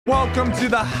Welcome to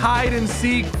the hide and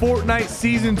seek Fortnite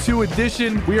season 2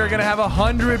 edition. We are going to have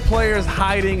 100 players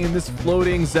hiding in this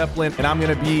floating Zeppelin, and I'm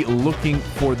going to be looking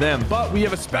for them. But we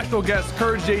have a special guest.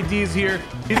 CouRageJD is here.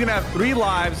 He's going to have 3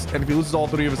 lives, and if he loses all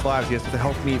 3 of his lives, he has to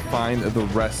help me find the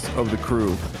rest of the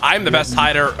crew. I'm the best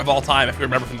hider of all time, if you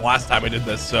remember from the last time we did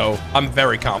this, so I'm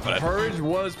very confident. Courage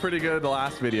was pretty good the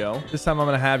last video. This time I'm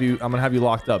going to have you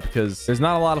locked up because there's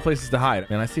not a lot of places to hide.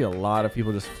 Man, I see a lot of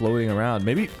people just floating around.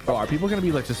 Maybe are people going to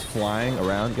be like just flying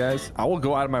around, guys? I will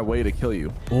go out of my way to kill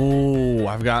you. Oh,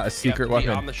 I've got a secret weapon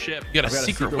on the ship. You got a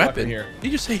secret weapon here.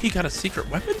 Did you say he got a secret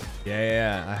weapon?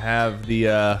 Yeah, I have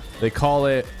the they call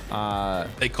it the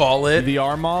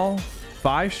Armal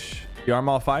Fish. The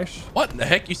Armal Fish. What in the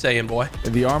heck you saying, boy?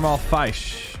 The Armal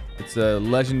Fish. It's a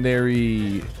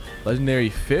legendary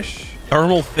fish.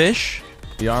 Thermal fish?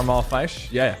 The Armal Fish.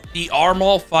 Yeah. The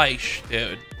Armal Fish,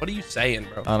 dude. What are you saying,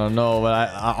 bro? I don't know, but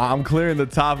I'm clearing the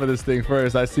top of this thing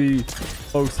first. I see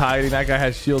folks hiding. That guy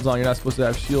has shields on. You're not supposed to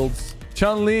have shields.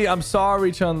 Chun-Li, I'm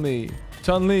sorry, Chun-Li.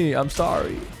 Chun-Li, I'm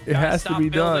sorry. It has to be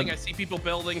done. I see people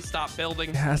building. Stop building.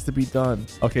 It has to be done.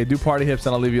 Okay, do party hips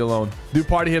and I'll leave you alone. Do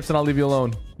party hips and I'll leave you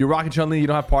alone. You're rocking Chun-Li. You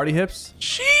don't have party hips?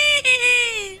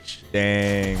 Sheesh.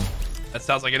 Dang. That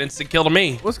sounds like an instant kill to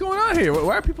me. What's going on here?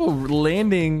 Why are people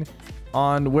landing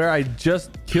on where I just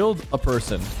killed a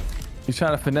person? He's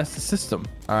trying to finesse the system.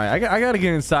 All right, I got to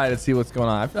get inside and see what's going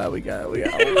on. I thought we got. Yo,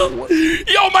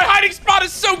 my hiding spot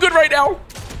is so good right now.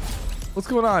 What's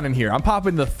going on in here? I'm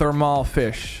popping the thermal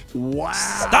fish. Wow.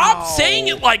 Stop saying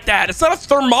it like that. It's not a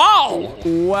thermal.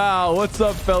 Wow. What's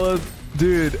up, fellas?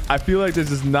 Dude, I feel like there's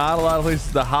just not a lot of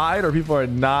places to hide or people are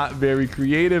not very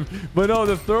creative. But no,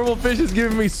 the thermal fish is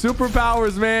giving me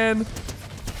superpowers, man.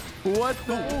 What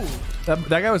the? That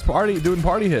guy was doing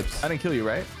party hips. I didn't kill you,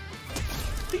 right?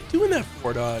 What are you doing that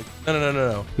for, dog?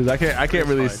 No. Because I can't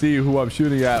really see who I'm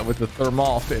shooting at with the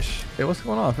thermal fish. Hey, what's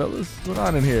going on, fellas? What's going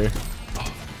on in here?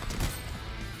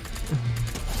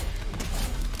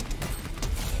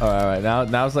 All right.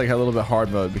 Now it's like a little bit hard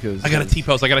mode because I got a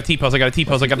T-pose. I got a T-pose.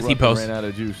 Ran out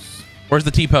of juice. Where's the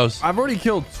T-pose? I've already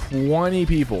killed 20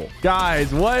 people.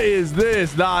 Guys, what is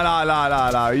this? Nah.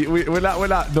 We're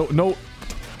not.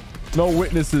 No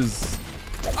witnesses.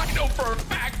 I know for a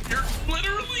fact you're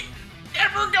literally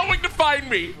never going to find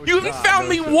me. You haven't found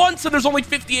me once and there's only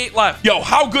 58 left. Yo,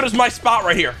 how good is my spot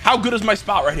right here?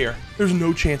 There's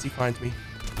no chance he finds me.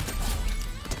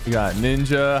 We got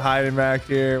Ninja hiding back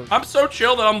here. I'm so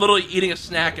chill that I'm literally eating a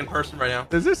snack in person right now.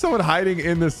 Is there someone hiding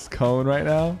in this cone right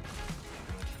now?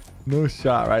 No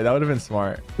shot, right? That would have been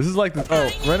smart. This is like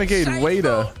the Renegade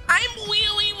Wada. I'm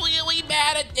really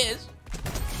bad at this.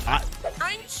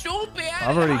 I'm so bad.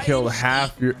 I've already killed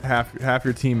half your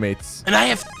teammates. And I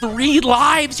have 3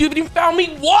 lives. You haven't even found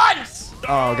me once.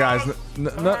 Oh, guys,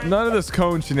 none of this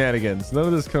cone shenanigans.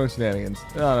 No.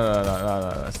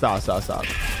 Stop.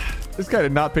 This guy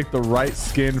did not pick the right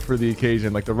skin for the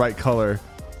occasion, like the right color.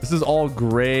 This is all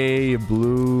gray,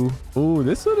 blue. Ooh,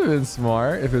 this would have been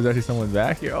smart if there's actually someone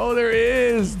back here. Oh, there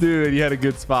is, dude. You had a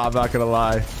good spot. I'm not gonna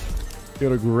lie. You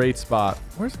had a great spot.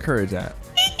 Where's Courage at?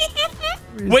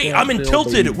 Wait, I'm in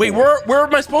tilted. Wait, where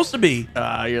am I supposed to be?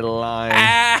 You're lying.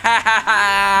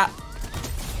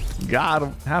 Got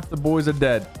him. Half the boys are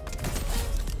dead.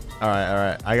 All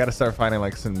right. I got to start finding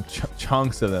like some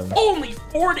chunks of them. Only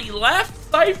 40 left,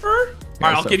 Cypher. All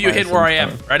right, I'll give you a hint where I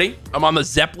am. Ready? I'm on the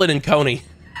Zeppelin and Coney.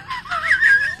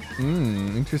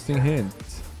 Interesting hint.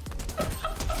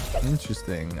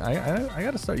 Interesting. I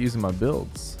got to start using my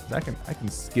builds. I can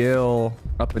scale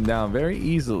up and down very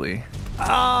easily.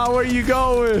 Ah, where are you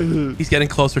going? He's getting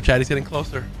closer, Chad. He's getting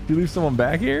closer. You leave someone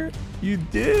back here? You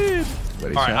did. All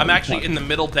right, I'm actually in the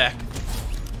middle deck.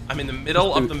 I'm in the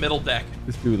middle of the middle deck.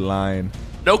 This dude lying.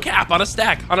 No cap, on a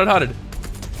stack, unhunted.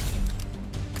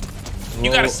 You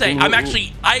gotta say,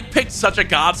 I picked such a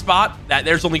god spot that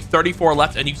there's only 34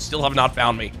 left and you still have not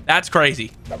found me. That's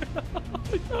crazy.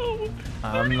 No,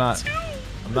 I'm not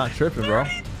tripping, bro.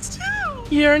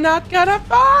 32. You're not gonna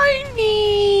find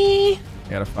me. You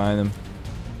gotta find them.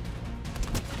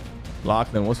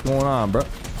 Lock them. What's going on, bro?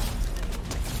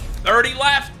 30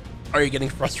 left. Are you getting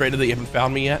frustrated that you haven't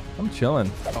found me yet? I'm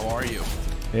chilling. How are you?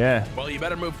 Yeah. Well, you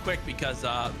better move quick because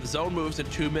the zone moves in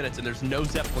 2 minutes and there's no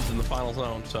Zeppelins in the final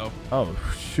zone, so. Oh,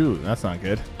 shoot. That's not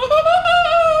good.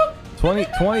 20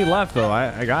 left, though.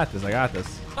 I got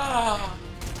this. I'm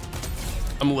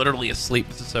literally asleep.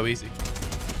 This is so easy.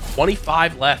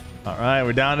 25 left. All right.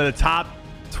 We're down to the top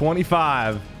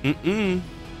 25.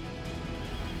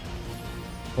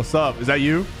 What's up? Is that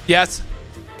you? Yes.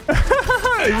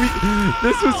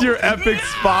 This was your epic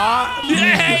spot.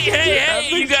 Hey,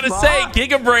 you gotta say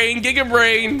Giga Brain. Giga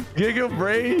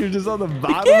Brain? You're just on the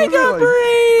bottom Giga of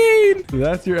it? Brain.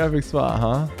 That's your epic spot,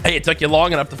 huh? Hey, it took you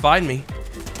long enough to find me.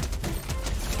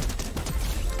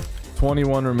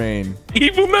 21 remain. He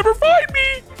will never find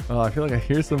me. Oh, I feel like I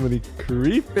hear somebody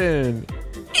creeping.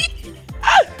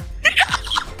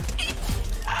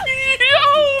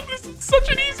 Yo, this is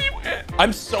such an easy win.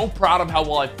 I'm so proud of how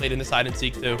well I played in this hide and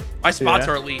seek too. My spots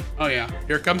are elite. Oh yeah,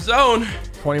 here comes zone.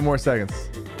 20 more seconds.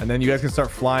 And then you guys can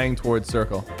start flying towards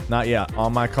circle. Not yet,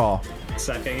 on my call.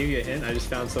 Can I give you a hint? I just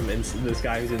found this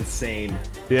guy who's insane.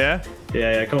 Yeah?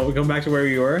 Yeah. Come back to where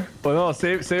you were. Well, no,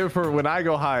 save it for when I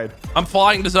go hide. I'm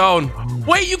flying to zone.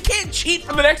 Wait, you can't cheat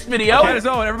for the next video. Fly to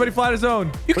zone. Everybody fly to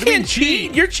zone. You can't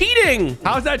cheat. You're cheating.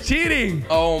 How's that cheating?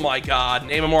 Oh my God.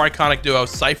 Name a more iconic duo.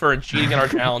 Cypher and cheating in our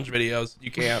challenge videos.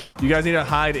 You can't. You guys need to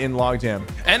hide in logjam.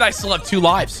 And I still have 2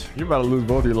 lives. You're about to lose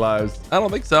both your lives. I don't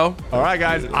think so. All right,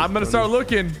 guys. I'm going to start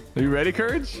looking. Are you ready,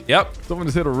 Courage? Yep. Someone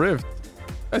just hit a rift.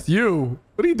 That's you.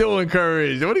 What are you doing,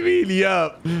 Courage? What do you mean,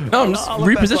 yup? No, I'm just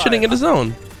repositioning in the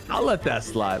zone. I'll let that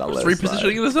slide. I'll let Just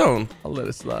repositioning in the zone. I'll let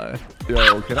it slide.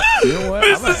 Yo, can I? You know what?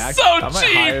 This is so I might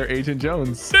cheap. hire Agent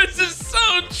Jones. This is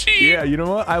so cheap. Yeah, you know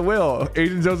what? I will.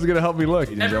 Agent Jones is gonna help me look.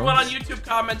 Agent Everyone Jones. on YouTube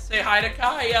comments say hi to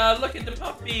Kaya. Look at the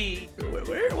puppy.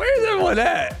 Where's everyone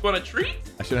at? Want a treat?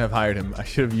 I shouldn't have hired him. I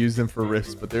should have used him for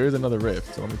rifts, but there is another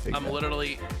rift, so let me take I'm that.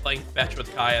 literally playing fetch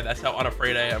with Kaya. That's how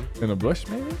unafraid I am. In a bush,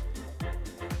 maybe?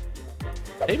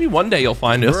 Maybe one day you'll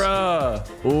find us. Bruh.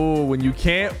 Oh, when you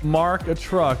can't mark a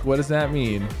truck, what does that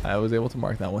mean? I was able to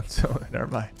mark that one, so never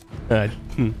mind.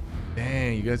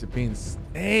 Dang, you guys are being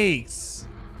snakes.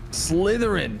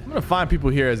 Slithering. I'm gonna find people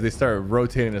here as they start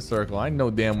rotating a circle. I know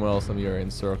damn well some of you are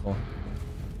in circle.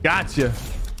 Gotcha.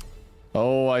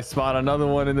 Oh, I spot another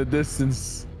one in the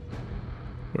distance.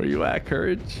 Where you at,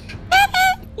 Courage?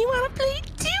 You want to play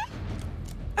too?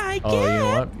 I Oh, you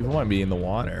know what? People might be in the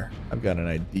water. I've got an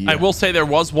idea. I will say there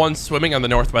was one swimming on the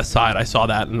northwest side. I saw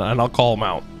that, and I'll call him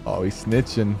out. Oh, he's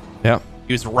snitching. Yeah.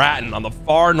 He was ratting on the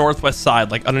far northwest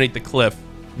side, like underneath the cliff.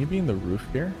 Can you be in the roof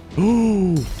here?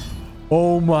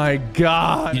 Oh my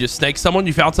God. You just snaked someone?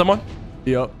 You found someone?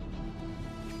 Yep.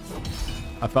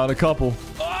 I found a couple.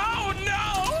 Oh,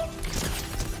 no.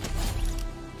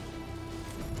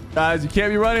 Guys, you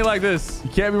can't be running like this. You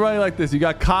can't be running like this. You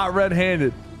got caught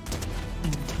red-handed.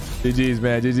 GG's,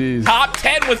 man. GG's. Top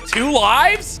 10 with 2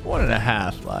 lives?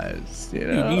 1.5 lives. You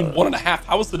know? You mean 1.5?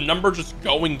 How was the number just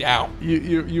going down?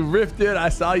 You rifted. I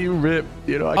saw you rip.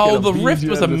 You know. Oh, the rift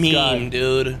was a meme,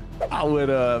 dude. I would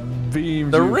have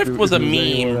beamed. The rift was a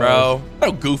meme, bro.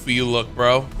 How goofy you look,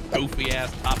 bro. Goofy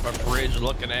ass top of bridge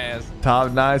looking ass.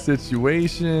 Top 9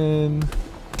 situation.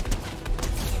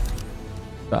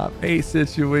 Top 8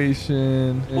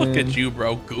 situation. Look at you,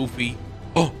 bro. Goofy.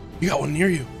 Oh, you got one near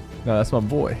you. No, that's my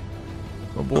boy.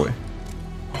 My boy.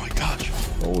 Oh my gosh.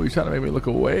 Oh, you're trying to make me look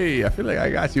away. I feel like I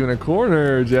got you in a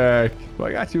corner, Jack. Well,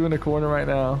 I got you in a corner right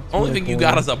now. Only thing you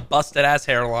got is a busted ass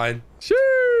hairline.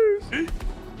 Cheers.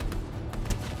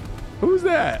 Who's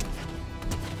that?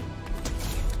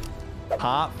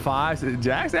 Top 5. So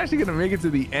Jack's actually gonna make it to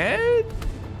the end?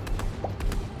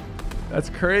 That's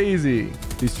crazy.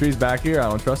 These trees back here, I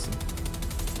don't trust them.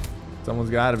 Someone's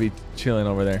got to be chilling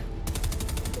over there.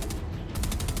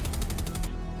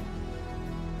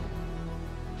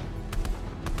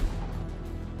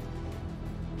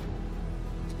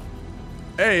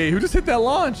 Hey, who just hit that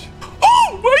launch?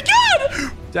 Oh my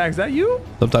God! Jack, is that you?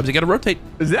 Sometimes you gotta rotate.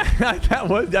 Is that that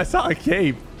was? I saw a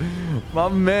cape. My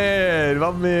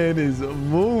man is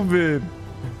moving.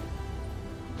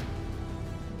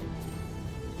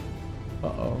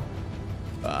 Uh-oh.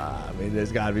 I mean,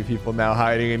 there's got to be people now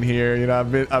hiding in here. You know,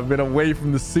 I've been away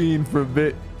from the scene for a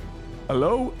bit.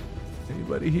 Hello?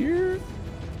 Anybody here?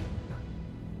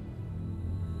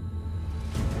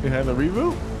 You have a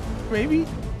reboot? Maybe.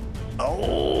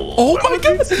 Oh my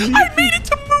God! I made it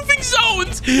to moving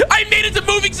zones. I made it to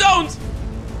moving zones.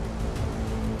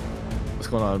 What's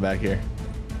going on back here?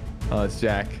 Oh, it's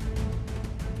Jack.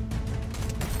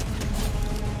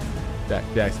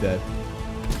 Jack's dead.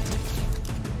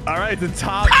 All right, the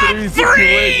top 3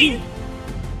 situation.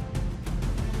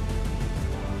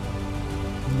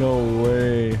 No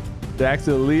way. Jack's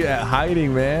elite at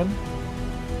hiding, man.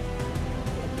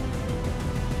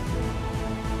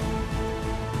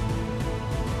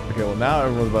 Okay, well now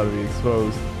everyone's about to be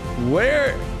exposed.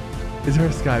 Where is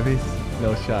her sky base?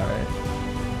 No shot, right?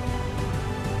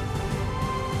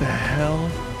 The hell?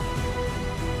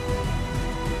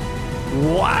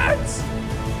 What?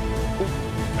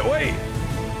 Wait.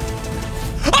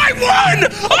 I won!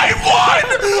 I won!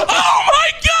 Oh my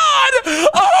God!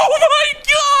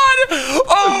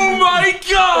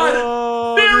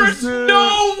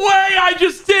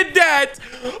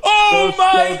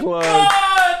 my So close. God.